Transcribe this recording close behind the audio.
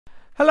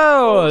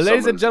Hello,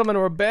 ladies and gentlemen,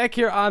 we're back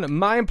here on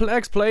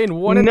Mineplex playing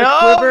One in the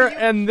Quiver,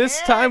 and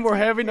this time we're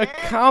having a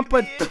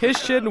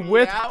competition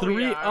with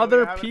three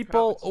other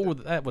people. Oh,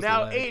 that was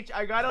now, loud. H,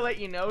 I gotta let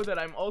you know that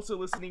I'm also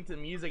listening to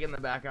music in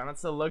the background.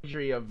 That's the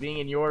luxury of being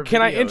in your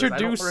Can I videos.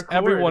 introduce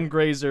everyone,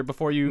 Graser,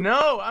 before you...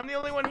 No, I'm the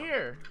only one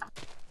here.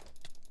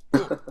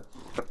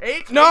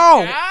 H,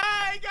 No! H,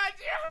 I got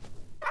you!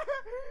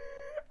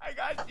 I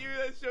got you.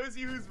 That shows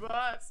you who's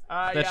boss.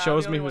 That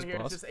shows me who's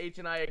boss. It's just H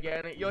and I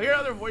again. You'll hear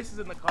other voices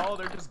in the call.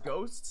 They're just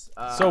ghosts.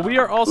 So we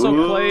are also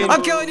playing...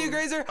 I'm killing you,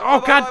 Graser!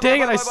 Oh, god dang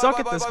it, I suck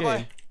at this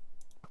game.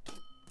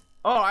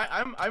 Oh,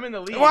 I'm in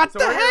the lead. What so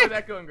the we're here heck? with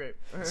Echo and Grape.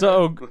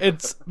 So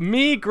it's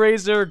me,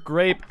 Graser,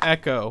 Grape,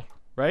 Echo,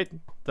 right?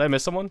 Did I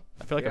miss someone?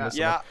 I feel like I missed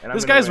someone. And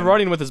This guy's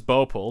running with his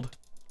bow pulled.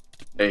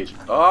 H.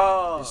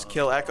 Oh! Just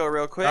kill Echo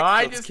real quick. Oh,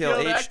 I Let's just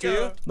kill killed H2.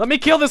 Echo. Let me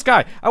kill this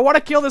guy. I want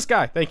to kill this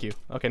guy. Thank you.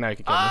 Okay, now you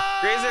can kill me.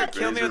 Graser,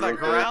 kill me with a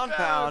ground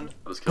pound.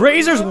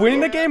 Grazer's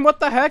winning the game? What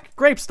the heck?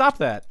 Grape, stop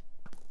that.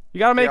 You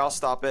gotta make... Here, I'll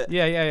stop it.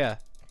 Yeah.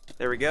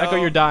 There we go. Echo,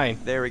 you're dying.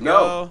 There we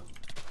No.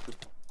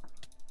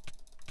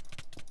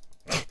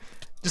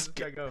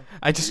 go.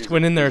 I just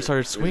went in there and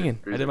started swinging.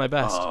 I did my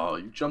best. Oh,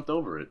 you jumped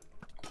over it.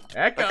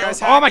 Echo. That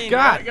guy's Oh my hacking.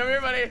 god! Come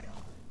here, buddy.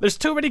 There's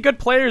too many good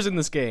players in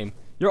this game.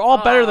 You're all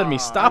better than me.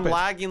 Stop I'm it.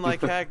 lagging like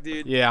heck,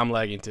 dude. Yeah, I'm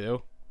lagging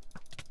too.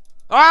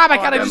 Oh my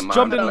god, I just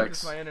jumped in. Alex.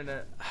 It's my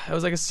internet. I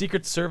was like a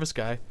Secret Service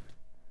guy.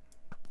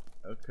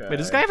 Okay. Wait,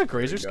 does this guy have a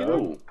Graser skin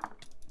on?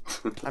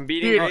 Oh. I'm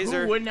beating Dude,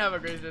 Graser. who wouldn't have a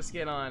Graser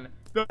skin on?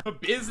 The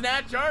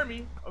Biznatch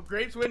Army. Oh,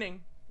 Grape's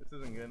winning. This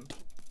isn't good.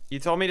 You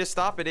told me to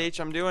stop it, H.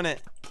 I'm doing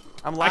it.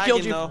 I'm I lagging,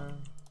 killed you. though.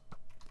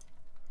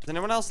 Is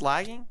anyone else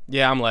lagging?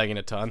 Yeah, I'm lagging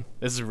a ton.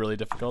 This is really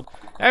difficult.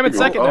 I'm in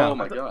second now. Oh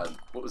my god.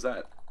 What was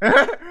that?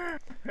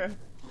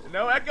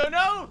 No, Echo,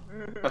 no!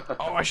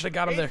 Oh, I should have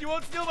got him H, there. you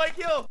won't steal my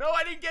kill. No,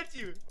 I didn't get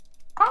you.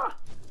 Ah!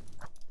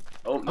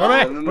 Oh, no, Where am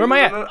I? no, no, Where am I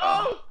no, at? no, no.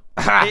 Oh!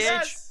 Ha! Hey,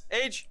 Yes!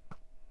 H.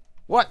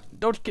 What?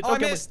 Don't Oh, I kill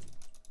me. missed.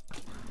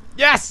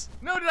 Yes!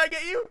 No, did I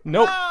get you?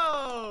 Nope.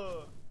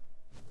 No!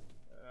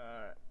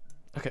 Alright.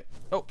 Okay.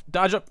 Oh,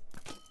 dodge up.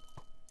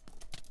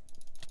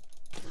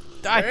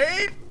 Die.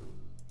 Great!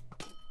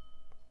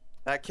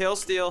 That kill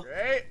steal.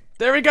 Great!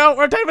 There we go.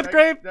 We're done with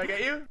Grape. Did I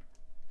get you?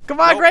 Come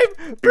on, Nope.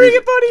 Grape. Bring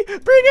it, buddy.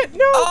 Bring it.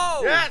 No.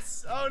 Oh!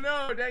 Yes! Oh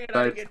no, dang it,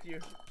 I didn't get you.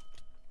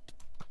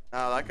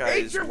 Oh, that guy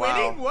H, is you're wow.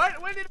 winning?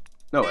 What? When did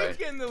No H way.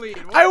 get in the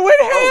lead? What? I went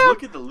Oh, ham.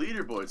 look at the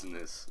leaderboards in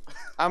this.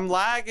 I'm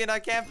lagging. I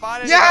can't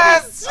find it.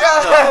 Yes!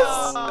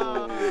 Yes!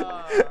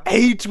 Ah.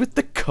 H with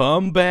the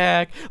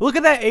comeback. Look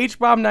at that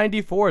H-bomb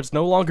 94. It's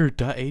no longer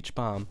the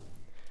H-bomb.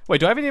 Wait,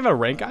 do I even have a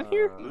rank on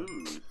here?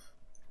 Smooth.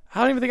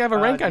 I don't even think I have a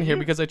rank do on here you?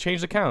 because I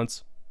changed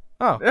accounts.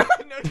 Oh. No,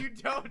 you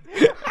don't.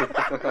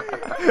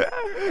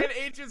 And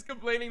H is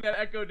complaining that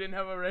Echo didn't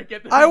have a rank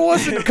at the I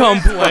wasn't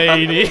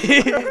complaining.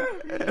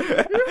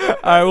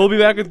 Alright, we'll be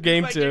back with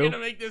game like, you're 2.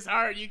 gonna make this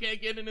hard. You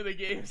can't get into the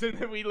games, and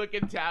then we look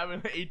in tab,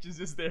 and H is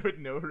just there with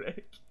no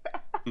rank.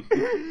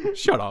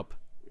 Shut up.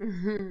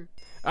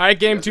 Alright,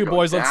 game 2,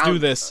 boys. Let's do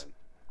this.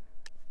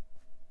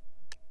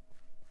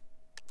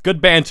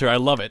 Good banter. I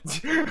love it.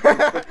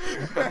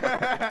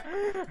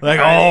 Like,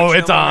 oh,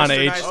 it's on, Mr.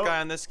 H. Nice guy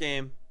on this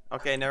game.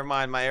 Okay, never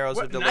mind. My arrows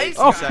are What, delayed. nice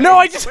 2 Oh, seconds. no,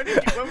 I just... When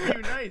were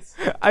you nice?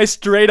 I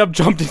straight up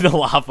jumped into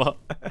lava.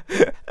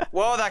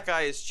 Whoa, that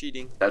guy is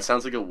cheating. That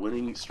sounds like a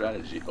winning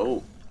strategy.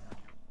 Oh.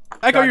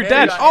 Echo, Got you're him,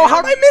 dead. got Oh, him.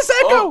 how'd I miss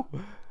Echo?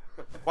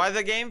 Why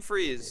the game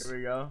freeze? Here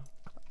we go.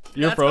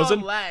 You're That's frozen?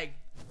 called lag.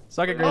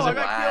 Suck it, Oh, I Graser.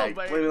 got killed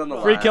by Blame it on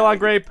the Free lag. kill on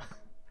Grape.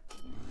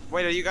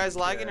 Wait, are you guys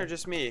lagging or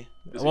just me?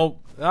 Well,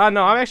 no,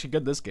 I'm actually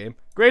good this game.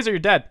 Graser, you're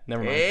dead.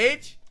 Never mind.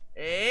 H.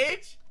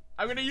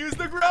 I'm gonna use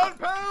the ground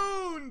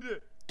pound.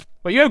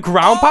 Wait, you have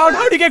ground pound?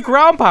 How do you get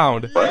ground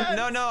pound?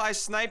 Yes. No, I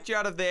sniped you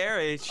out of the air,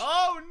 H.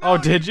 Oh no! Oh,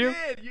 did you?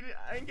 I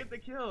didn't get the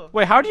kill.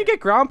 Wait, how do you get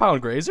ground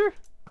pound, Graser?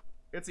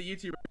 It's a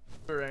YouTuber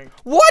rank.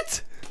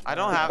 What? I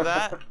don't have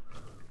that.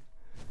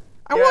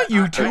 I want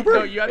No,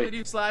 YouTuber. you have to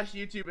do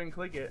 /YouTube and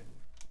click it.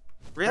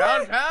 Really?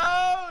 Ground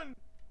pound.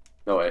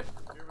 No way.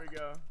 Here we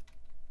go.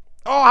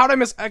 Oh, how'd I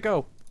miss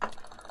Echo?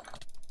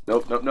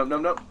 Nope.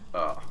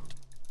 Oh.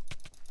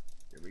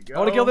 Here we go. I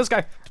want to kill this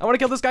guy. I want to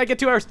kill this guy. Get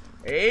 2 hours.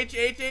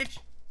 H.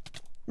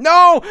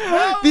 No!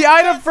 No, The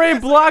item yes, frame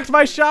yes, blocked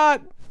my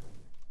shot.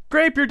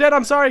 Grape, you're dead.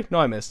 I'm sorry. No,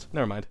 I missed.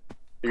 Never mind.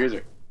 Here's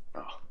her.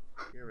 Oh.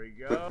 Here we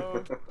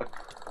go.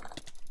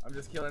 I'm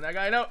just killing that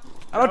guy. No.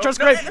 I don't trust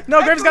Grape.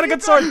 No, Grape's got a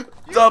good sword.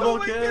 Double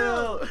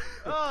kill.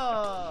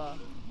 Oh.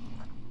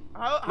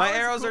 My how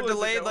arrows cool are is it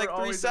delayed that like we're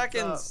 3 always at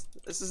seconds.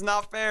 This is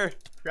not fair. top?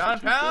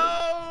 Ground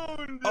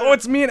pound. Oh,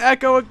 it's me and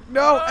Echo.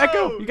 No, Oh,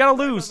 Echo, you gotta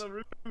back on lose. the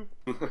roof.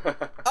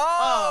 Oh,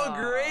 Aw.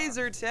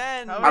 Graser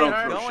 10. How I many don't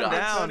hearts? throw Going shots.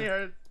 How down. many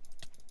hearts?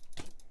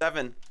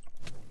 7.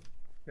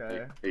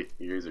 Okay. Hey,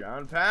 here's her.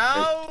 Ground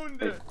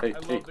pound. Hey, I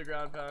love hey. the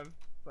ground pound.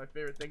 It's my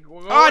favorite thing.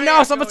 Oh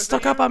no, someone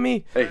stuck up on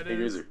me. Hey, That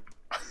here's is- her.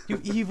 You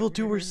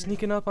evildoer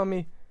sneaking up on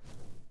me.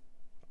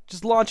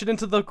 Just launch it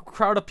into the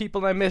crowd of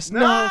people I missed. No.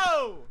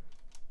 No.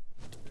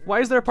 Why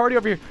is there a party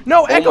over here?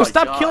 No, Echo, my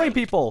stop God. killing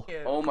people.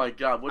 Oh my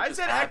God, what I just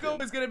said happened? Echo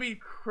was gonna be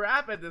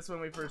crap at this when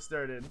we first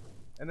started,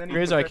 and then he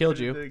Graser, I killed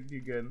progressed you. to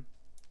do good.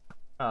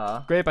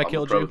 Grape, I I'm a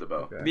killed pro you. with the bow.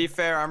 Okay. To be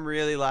fair, I'm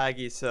really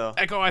laggy, so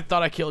Echo, I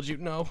thought I killed you.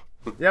 No.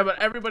 Yeah, but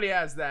everybody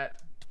has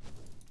that.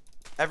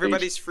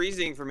 everybody's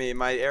freezing for me.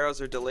 My arrows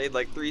are delayed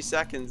like 3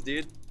 seconds,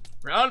 dude.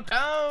 Round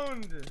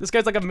pound. This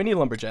guy's like a mini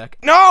lumberjack.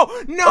 No!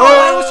 No!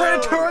 I was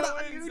trying to turn wins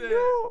on it. you.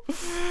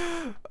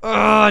 No.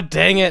 Oh,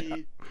 dang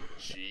it.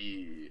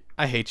 Gee.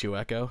 I hate you,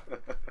 Echo.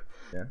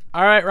 Yeah.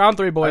 All right, round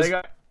 3, boys.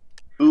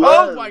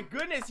 Oh my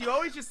goodness! You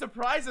always just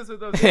surprise us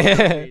with those.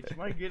 Page.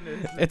 My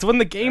goodness. It's when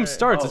the game Alright.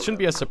 starts. Oh, It shouldn't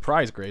be a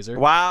surprise, Grazer.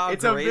 Wow,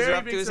 It's a Graser very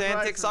up big to his surprise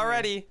antics for me.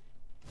 already.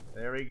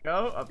 There we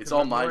go. Up It's to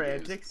all more my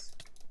games. antics.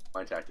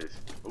 My tactics.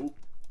 Ooh.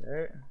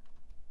 There.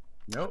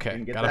 Nope. Okay,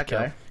 didn't get gotta that kill.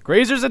 guy.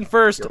 Grazer's in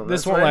first. Kill This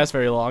this won't way. last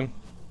very long.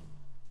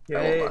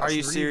 Okay, Are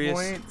you 3 serious?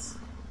 points.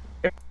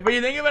 But you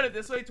think about it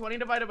this way, 20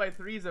 divided by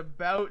 3 is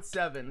about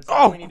 7. So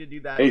Oh! we need to do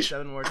that Hey.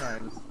 7 more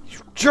times.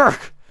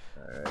 Jerk!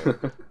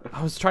 Alright.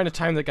 I was trying to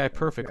time the guy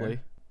perfectly.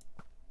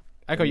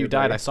 Echo, you Hey,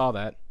 died. buddy. I saw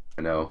that.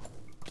 I know.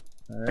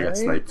 I Alright. got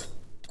sniped.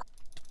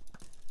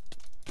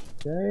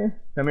 Okay.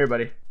 Come here,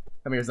 buddy.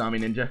 Come here, zombie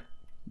ninja.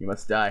 You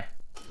must die.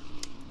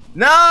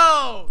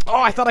 No!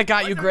 Oh, I thought I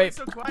got Why you, is Grape.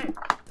 everybody so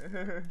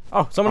quiet?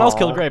 Oh, someone else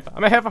killed Aw. Grape.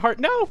 I'm at half a heart.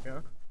 No!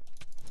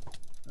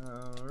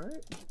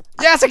 Alright.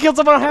 Yes, I killed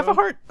someone on half a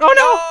heart.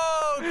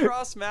 Oh, Oh,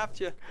 cross mapped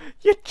you. no!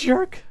 You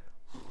jerk.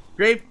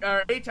 Grape,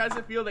 H, how does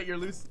it feel that you're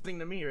losing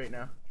to me right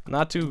now?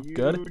 Not too You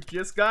good.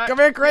 just got. Come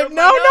here, Grape. killed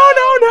No, by- no,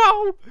 no,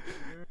 no!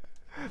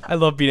 I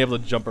love being able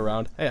to jump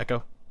around. Hey,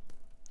 Echo.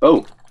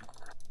 Oh.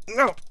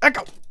 No,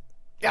 Echo.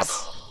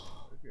 Yes.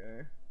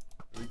 Okay.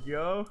 Here we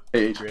go.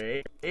 Hey,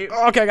 Great.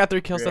 Okay, I got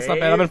 3 kills. That's not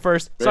bad. I'm in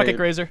first. Suck it, Grape.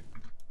 Grazer.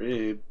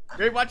 babe.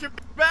 Grape, watch your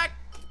back.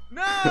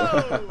 No!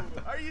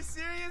 Are you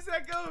serious,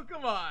 Echo?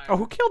 Come on. Oh,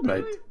 who killed me?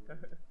 Right.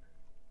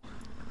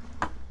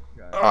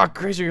 Oh,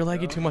 Grazer, you're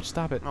lagging too much.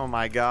 Stop it. Oh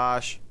my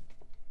gosh.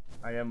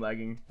 I am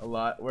lagging a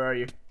lot. Where are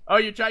you? Oh,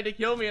 you tried to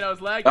kill me and I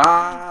was lagging.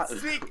 Ah.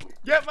 Sneak!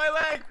 Get my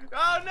leg!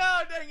 Oh no,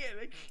 dang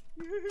it!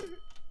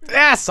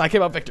 Yes, I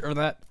came out victor on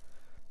that.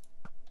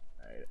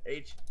 Alright,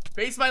 H.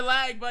 Face my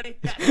lag, buddy!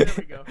 Yes, there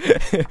we go.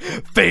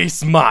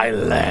 Face my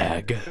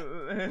lag.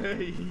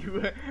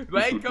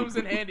 Lag comes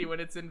in handy when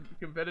it's in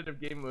competitive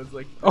game modes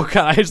like. Oh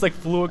god, I just like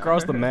flew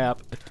across the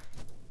map.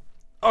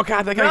 Oh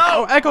god, that guy. No!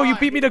 Oh, Echo, you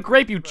beat me to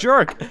Grape, you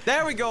jerk.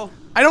 There we go.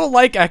 I don't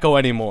like Echo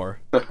anymore.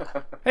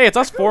 Hey, it's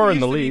us 4 in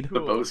the used to be lead. cool.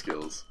 The bow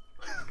skills.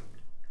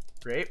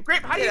 Grape,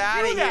 how do Get you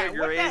outta do here, that? What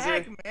the Graser.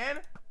 heck, man?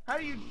 How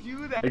do you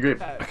do that? Hey,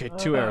 Grape. Okay,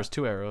 2 arrows,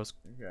 2 arrows.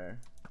 Okay.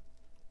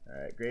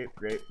 Alright,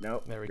 Grape,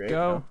 nope. There we Grape,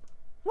 go. no.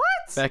 What?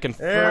 Back and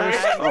There we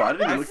first. go. Oh, I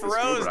didn't even I look at the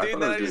froze, scoreboard. I dude, thought I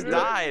then I was just doing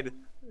good. died.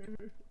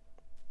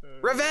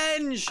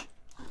 Revenge!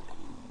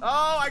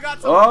 Oh, I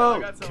got someone. Oh. I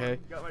got someone.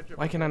 Okay. Got my triple.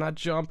 Why can I not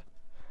jump?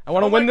 I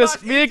want to Oh my win this.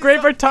 gosh, Me H and is Grape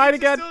still- are tied H is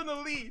again. Still in the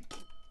lead.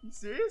 You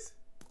serious?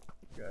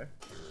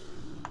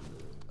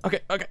 Okay.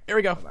 Okay, here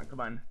we go. Come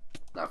on.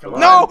 Not for Come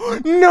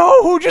long. No,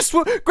 no, who just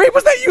swooped? Grape,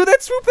 was that you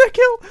that swooped that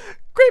kill?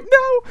 Grape,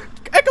 no.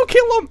 Echo,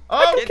 kill him.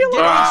 Oh, Echo, Get kill him.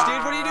 H,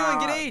 dude. What are you doing?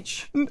 Get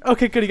H.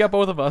 Okay, good, he got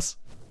both of us.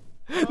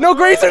 No,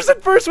 Grazer's in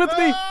first with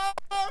me. No!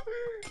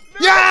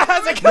 Yes,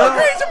 I killed No.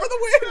 Grazer for the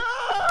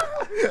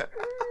win.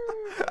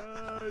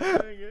 Oh,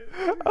 dang it.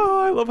 Oh,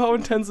 I love how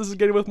intense this is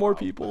getting with more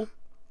people.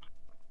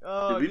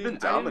 Oh, Dude, we've been I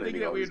didn't dominating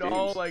think that all these we'd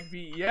all games. like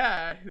be.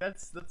 Yeah,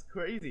 that's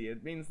crazy.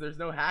 It means there's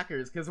no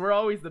hackers because we're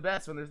always the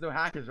best when there's no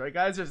hackers, right,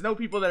 guys? There's no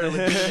people that are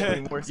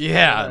legitimately more skilled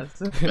Yeah.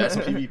 than us. Best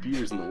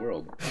PvPers in the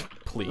world.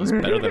 Please,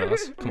 better than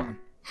us. Come on.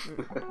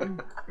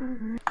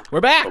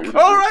 We're back. Oh,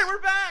 All right,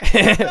 we're back.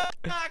 We're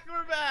back.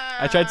 We're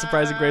back. I tried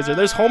surprising Grazer.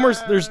 There's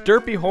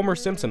derpy Homer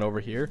Simpson over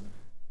here,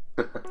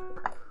 Got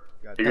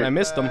and I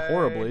missed him that.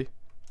 horribly.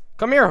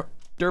 Come here,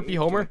 derpy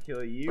Homer.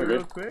 Kill you Wait, real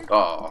wait. quick.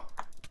 Oh.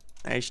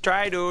 Nice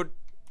try, dude.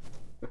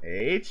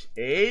 H.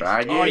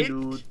 Try again, H.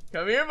 dude.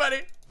 Come here,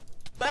 buddy.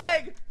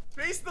 Leg.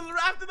 Face the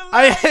raft of the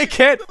I leg.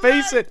 can't The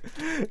face leg. it.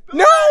 The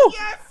No! leg,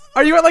 yes.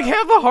 Are you at like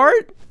half a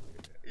heart?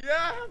 Yeah,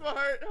 half a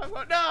heart. Half a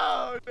heart.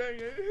 No, dang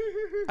it.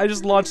 I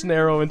just launched an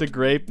arrow into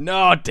Grape.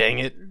 No, dang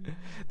it.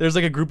 There's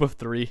like a group of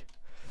 3.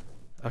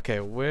 Okay,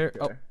 where?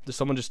 Oh, Okay. there's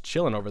someone just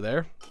chilling over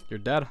there. You're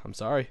dead. I'm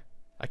sorry.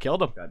 I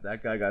killed him. Got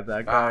that guy. Got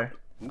that Ah. guy.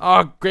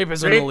 Oh, Grape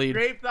is in the Grape, lead.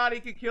 Grape thought he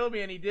could kill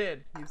me, and he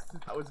did.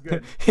 That was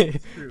good.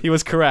 He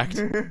was correct.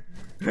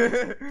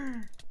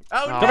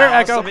 Oh, Come here,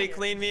 Echo. Somebody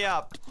clean me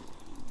up.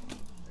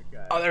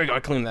 Oh, there we go. I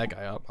cleaned that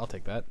guy up. I'll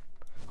take that.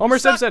 Homer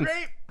Suck, Simpson.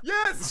 Grape.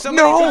 Yes.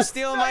 Somebody No! keeps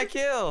stealing my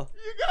kill.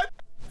 You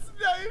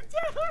got sniped.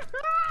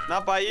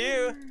 Not by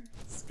you.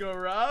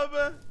 Scrub.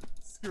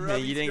 Hey,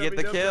 you didn't get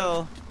the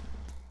kill.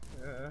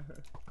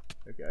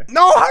 Okay.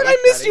 No, how did I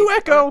miss you,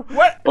 Echo?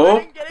 What? Oh. I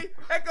didn't get it.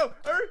 Echo.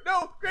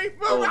 No. Grape.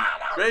 Move. Oh, Ah,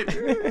 no.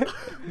 Grape.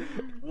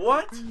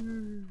 What?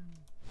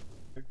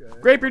 Okay.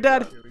 Grape, you're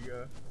dead. Here we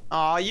go.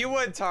 Aw, you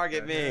would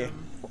target me.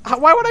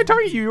 Why would I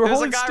target you? You were There's a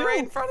holding guy still. right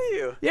in front of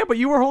you. Yeah, but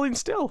you were holding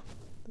still.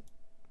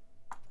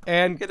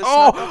 And Could've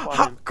snuck up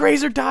on him.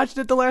 Grazer dodged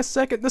at the last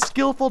second. The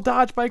skillful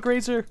dodge by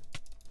Grazer.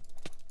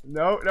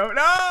 No, no,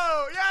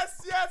 no!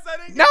 Yes, yes, I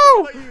didn't get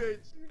No! to you, H.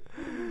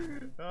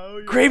 Oh,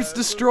 yeah, Graves so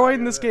destroying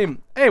sorry this about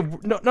game.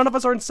 Hey, none of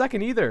us are in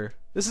second either.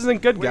 This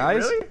isn't good, that. Wait,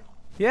 guys. really?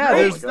 Yeah, No,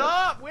 there's.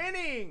 stop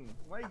winning!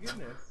 My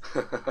goodness.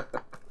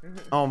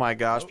 Oh my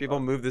gosh, people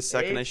move the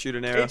second I shoot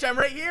an arrow. H, I'm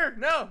right here.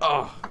 No.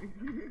 Oh.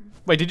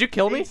 Wait, did you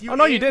kill me? H, Oh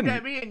no, you aimed didn't.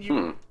 At me and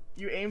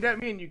you aimed at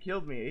me and you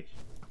killed me, H.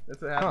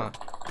 That's what happened.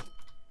 Huh.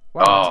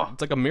 Wow,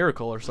 it's like a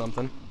miracle or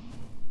something.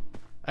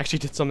 Actually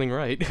did something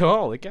right.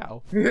 Holy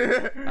cow.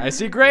 I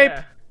see grape.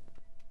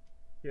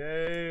 Yeah.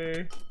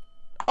 Yay.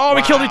 Oh,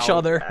 we killed each Wow.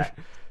 other.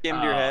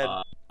 Skimmed your head.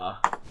 Oh,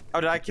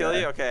 did I kill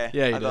you? Okay.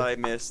 Yeah, you I thought did.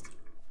 I missed.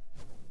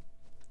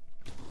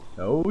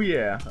 Oh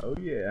yeah. Oh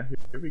yeah.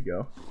 Here we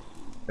go.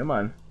 Come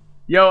on.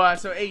 Yo,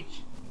 so H,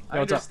 I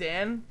what's up?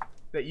 understand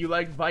that you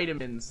like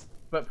vitamins,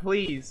 but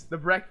please, the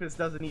breakfast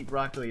doesn't eat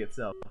broccoli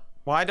itself.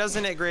 Why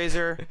doesn't it,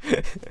 Graser?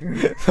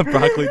 The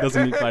broccoli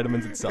doesn't eat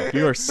vitamins itself.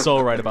 You are so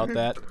right about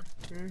that.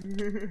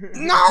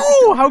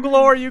 No! How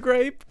glow are you,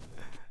 grape?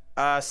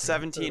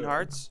 17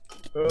 hearts.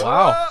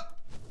 Wow.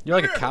 You're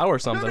like a cow or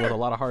something with a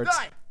lot of hearts.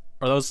 Die.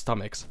 Or those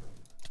stomachs.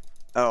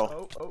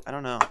 Oh, Oh. I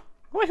don't know.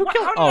 Wait, who How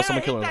killed? did Oh, I someone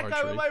hit killed an that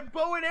guy with archery. my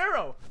bow and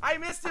arrow? I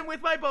missed him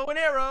with my bow and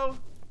arrow.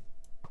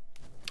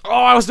 Oh,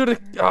 I was doing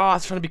it. Oh, I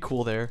was trying to be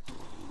cool there.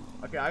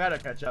 Okay, I gotta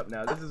catch up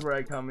now. This is where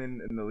I come in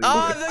the lead.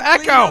 Oh, the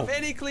Echo! cleanup,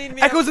 and he cleaned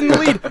me Echo's up in the too.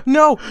 lead.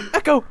 No,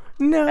 Echo.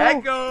 No.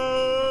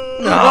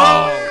 Echo!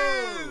 No. There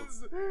it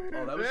is!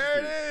 Oh, that was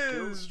There just a it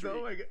kill is! streak.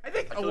 Oh my god. I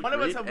think I feel one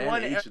of us Grape have and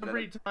won H and then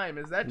every time.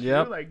 Is that true?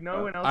 Yep. Like,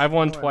 no one else I've has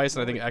won won. twice,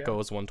 and I think Holy Echo cow.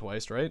 has won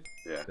twice, right?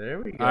 Yeah. There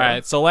we go. All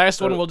right, so last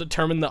one So- will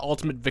determine the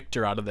ultimate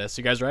victor out of this.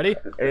 You guys ready?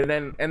 And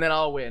then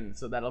I'll win,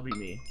 so that'll be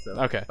me. So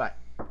Okay. Bye.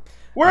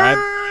 right.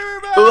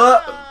 We're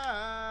back!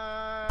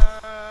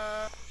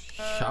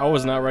 I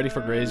was not ready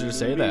for Graser to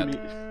say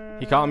that.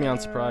 He caught me on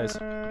surprise.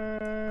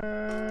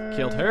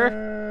 Killed her.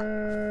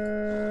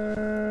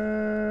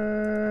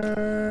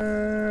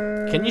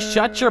 Can you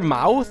shut your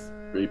mouth?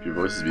 Grape, your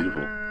voice is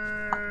beautiful.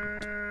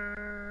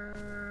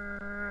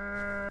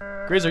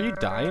 Graser, are you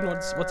dying?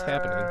 What's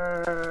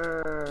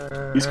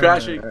happening? He's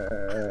crashing.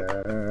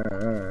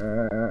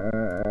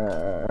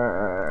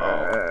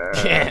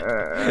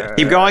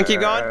 Keep going, keep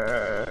going.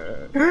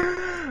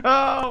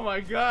 Oh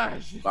my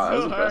gosh! It's Wow, that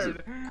was so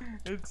impressive. hard.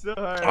 It's so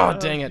hard. Oh,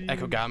 dang it. geez.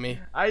 Echo got me.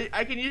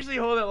 I can usually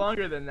hold it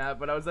longer than that,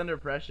 but I was under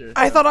pressure.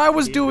 I so thought I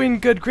was easy. doing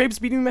good. Grape's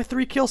beating my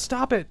 3 kills.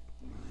 Stop it.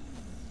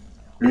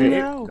 Grape,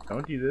 No.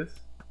 Don't do this.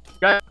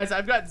 Guys,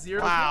 I've got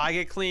 0 Wow, I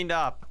kills. get cleaned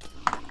up.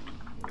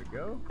 There we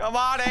go. Come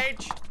on,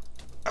 H.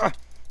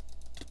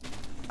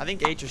 I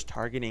think H is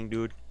targeting,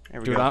 dude. There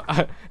we Dude, go.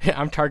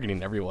 I'm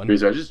targeting everyone.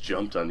 Grazer, I just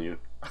jumped on you.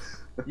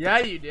 Yeah,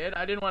 you did.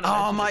 I didn't want to.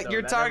 Oh my,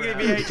 you're targeting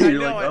me, H. I You're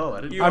know like, it. oh,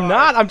 I didn't- You I'm are.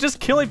 not. I'm just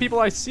killing people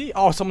I see.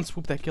 Oh, someone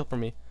swooped that kill for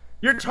me.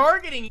 You're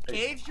targeting,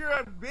 H. You're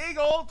a big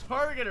old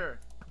targeter.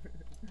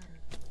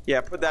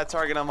 Yeah, put that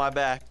target on my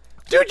back.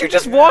 Dude, you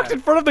just walked in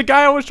front of the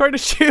guy I was trying to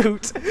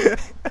shoot. There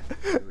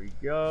we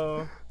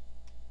go.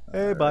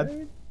 Hey, bud.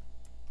 Alright.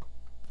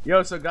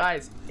 Yo, so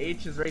guys,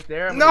 H is right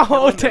there. I'm gonna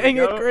kill No, him. There we dang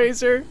it, go.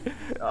 Graser.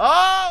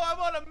 Oh, I'm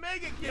on a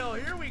mega kill.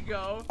 Here we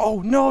go.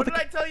 Oh, no. What did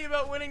I tell you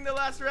about winning the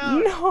last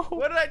round? No.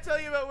 What did I tell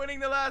you about winning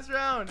the last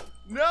round?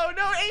 No,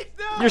 no, H,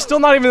 no. You're still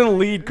not even in the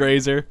lead,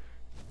 Graser.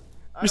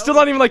 You're still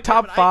not even like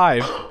top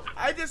 5.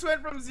 I just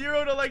went from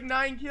 0 to like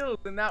 9 kills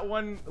in that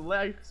one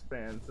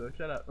lifespan, so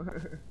shut up.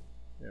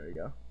 There we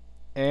go.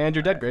 And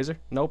you're dead, Graser.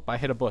 Nope, I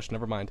hit a bush.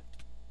 Never mind.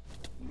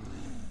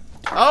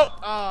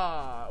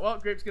 Oh, well,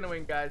 Grape's gonna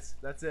win, guys.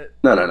 That's it.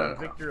 No, no, no, no.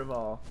 Victor of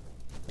all.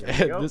 There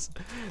we go. This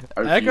I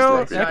refuse Echo,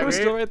 to accept Echo's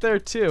it. still right there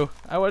too.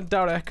 I went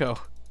down Echo.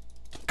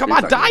 Come It's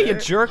on, not die, good. you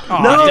jerk!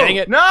 Oh, No, dang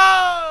it!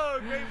 No,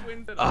 Grape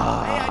wins it all.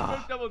 Ah. Hey, I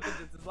broke double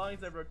digits. As long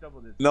as I broke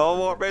double digits. No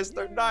more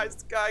Mr.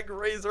 Nice Guy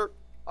Grazer.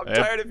 I'm Yep,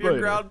 tired of your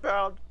later. ground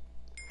pound.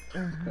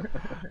 H,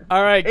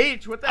 All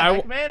right, what the I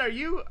heck, man? Are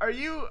you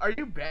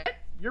bet?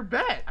 You're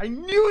bet. I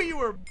knew you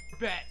were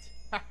bet.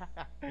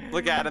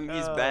 Look at him,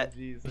 he's Oh, bet.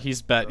 jeez.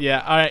 he's bet. Yeah,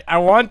 all right. I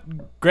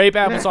want Grape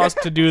Applesauce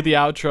to do the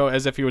outro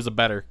as if he was a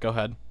better. Go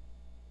ahead.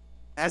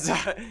 As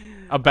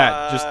A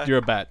bet. Just you're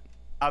a bet.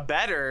 a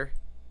better.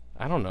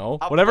 I don't know.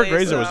 I'll Whatever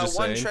place, Graser was just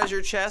one saying.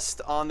 treasure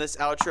chest on this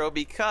outro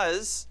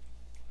because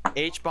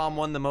H-Bomb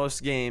won the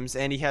most games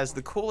and he has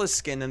the coolest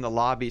skin in the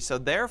lobby. So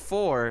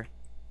therefore,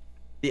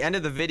 the end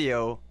of the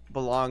video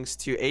belongs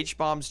to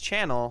H-Bomb's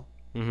channel,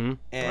 Mm-hmm.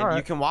 and Alright.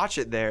 you can watch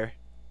it there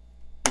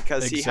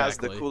because he has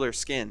the Exactly. cooler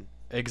skin.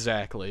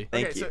 Exactly.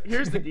 Thank Okay, you. so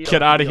here's the deal.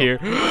 Get outta here.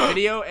 The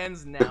video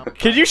ends now.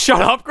 Can you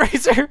shut up,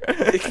 Graser?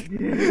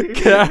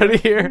 Get out of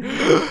here.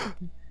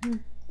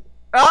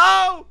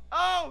 Oh!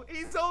 Oh!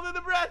 He's holding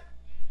the breath.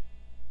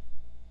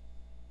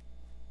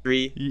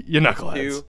 3, You knuckleheads. 2,